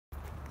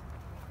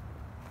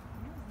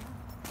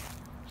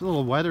There's a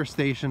little weather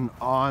station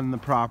on the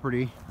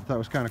property. I thought it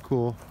was kind of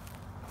cool.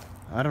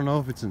 I don't know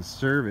if it's in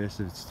service,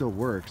 if it still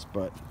works,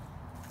 but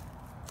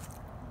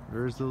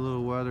there's the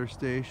little weather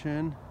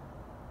station.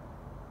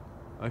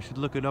 I should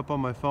look it up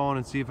on my phone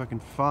and see if I can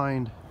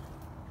find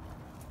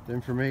the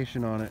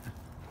information on it.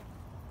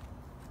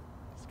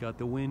 It's got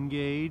the wind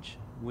gauge,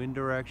 wind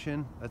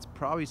direction. That's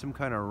probably some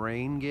kind of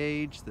rain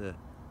gauge.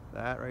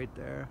 That right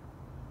there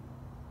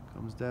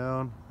comes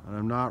down, and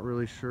I'm not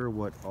really sure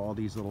what all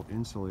these little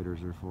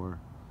insulators are for.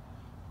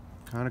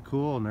 Kind of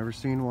cool. Never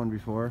seen one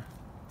before.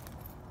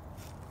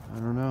 I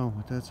don't know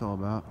what that's all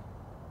about.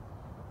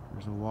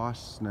 There's a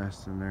wasp's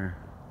nest in there.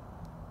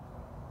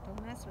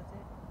 Don't mess with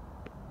it.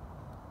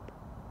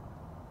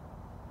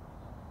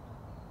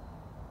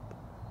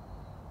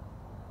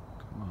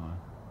 Come on.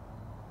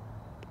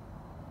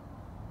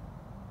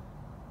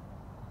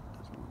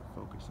 Doesn't want to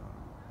focus on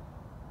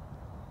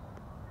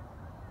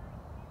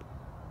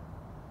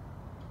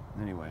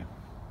it. Anyway,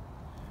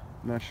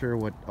 I'm not sure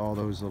what all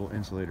those little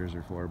insulators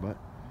are for, but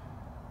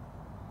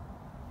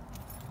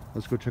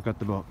let's go check out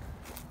the boat.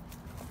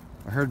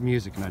 I heard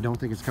music and I don't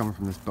think it's coming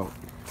from this boat.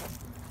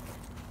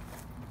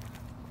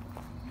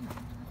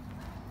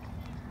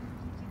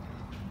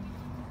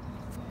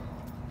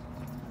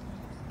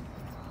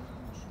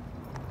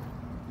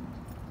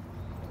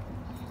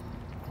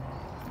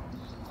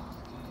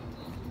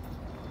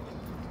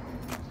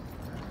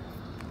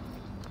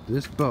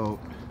 This boat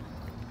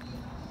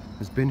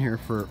has been here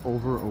for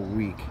over a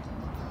week.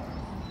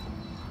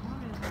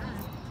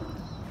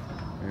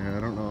 Yeah, I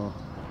don't know,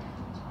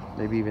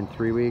 maybe even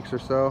 3 weeks or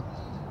so,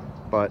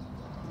 but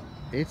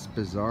it's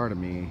bizarre to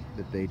me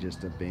that they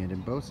just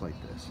abandon boats like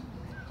this.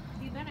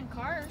 You've been in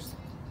cars.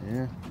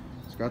 Yeah,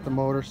 it's got the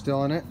motor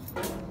still in it.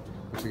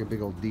 Looks like a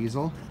big old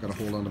diesel. Gotta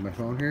hold on to my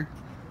phone here.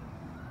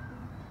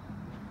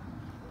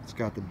 It's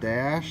got the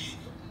dash.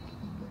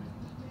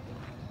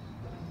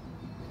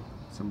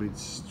 Somebody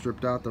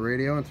stripped out the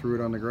radio and threw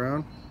it on the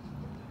ground.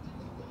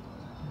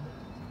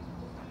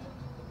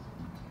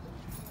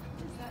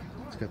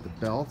 It's got the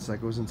belts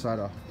that goes inside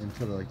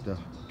into like the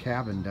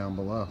cabin down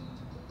below.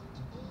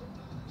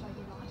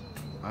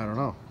 I don't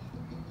know.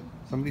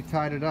 Somebody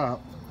tied it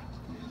up.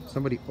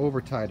 Somebody over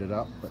tied it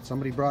up, but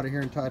somebody brought it here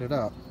and tied it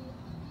up.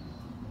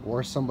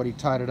 Or somebody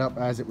tied it up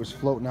as it was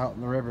floating out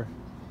in the river.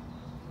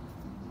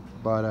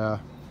 But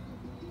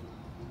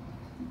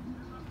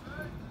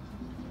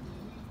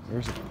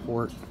there's a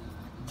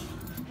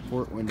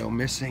port window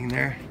missing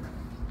there.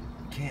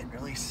 Can't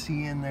really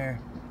see in there.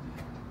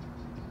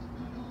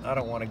 I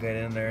don't want to get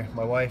in there.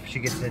 My wife, she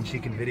gets in, she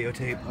can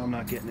videotape. I'm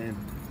not getting in.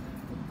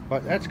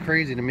 But that's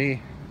crazy to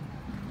me.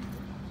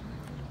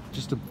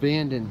 Just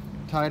abandoned,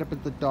 tied up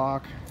at the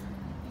dock.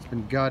 It's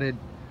been gutted.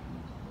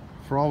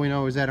 For all we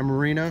know, is that a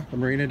marina? The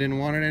marina didn't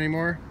want it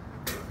anymore,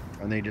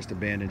 and they just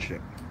abandoned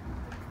ship.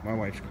 My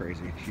wife's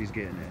crazy. She's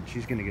getting in.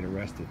 She's gonna get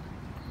arrested.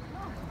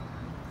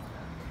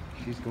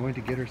 She's going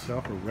to get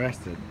herself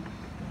arrested.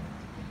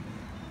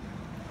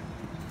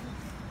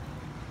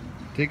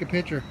 Take a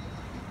picture.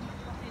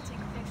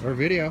 Or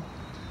video.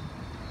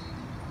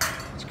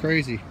 It's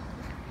crazy.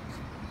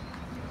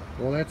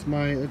 Well, that's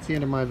the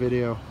end of my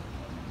video.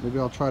 Maybe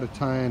I'll try to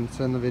tie and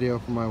send the video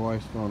from my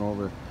wife's phone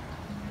over.